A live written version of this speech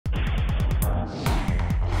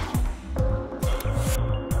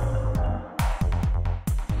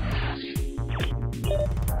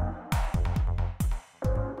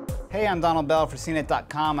Hey, I'm Donald Bell for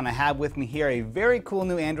CNET.com, and I have with me here a very cool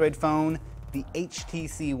new Android phone, the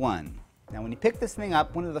HTC One. Now, when you pick this thing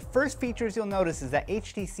up, one of the first features you'll notice is that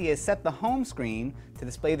HTC has set the home screen to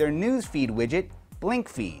display their news feed widget,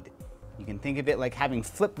 BlinkFeed. You can think of it like having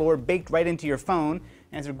Flipboard baked right into your phone,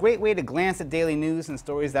 and it's a great way to glance at daily news and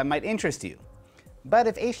stories that might interest you. But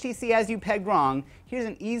if HTC has you pegged wrong, here's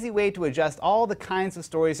an easy way to adjust all the kinds of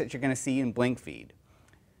stories that you're going to see in BlinkFeed.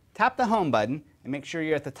 Tap the home button and make sure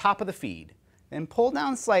you're at the top of the feed. Then pull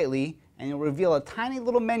down slightly and you'll reveal a tiny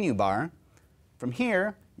little menu bar. From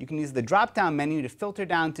here, you can use the drop-down menu to filter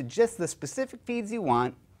down to just the specific feeds you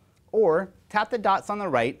want, or tap the dots on the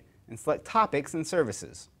right and select Topics and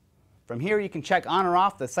Services. From here, you can check on or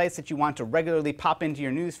off the sites that you want to regularly pop into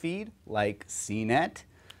your news feed, like CNET.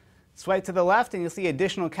 Swipe to the left and you'll see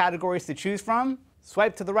additional categories to choose from.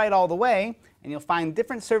 Swipe to the right all the way, and you'll find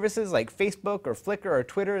different services like Facebook or Flickr or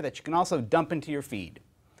Twitter that you can also dump into your feed.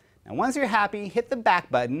 Now, once you're happy, hit the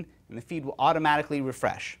back button and the feed will automatically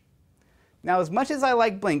refresh. Now, as much as I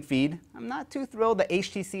like BlinkFeed, I'm not too thrilled that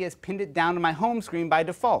HTC has pinned it down to my home screen by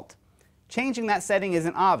default. Changing that setting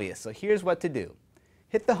isn't obvious, so here's what to do.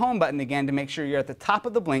 Hit the home button again to make sure you're at the top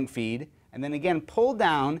of the BlinkFeed, and then again pull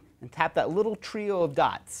down and tap that little trio of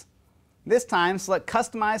dots. This time, select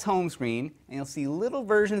Customize Home Screen, and you'll see little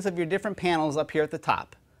versions of your different panels up here at the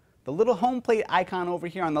top. The little home plate icon over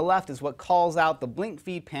here on the left is what calls out the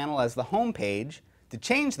BlinkFeed panel as the home page. To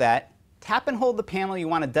change that, tap and hold the panel you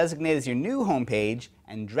want to designate as your new home page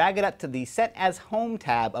and drag it up to the Set as Home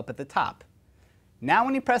tab up at the top. Now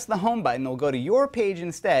when you press the home button, it will go to your page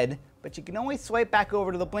instead, but you can always swipe back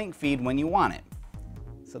over to the BlinkFeed when you want it.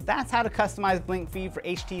 So that's how to customize BlinkFeed for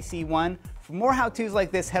HTC One. For more how-tos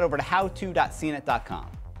like this, head over to howto.cnet.com.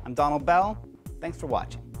 I'm Donald Bell. Thanks for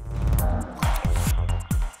watching.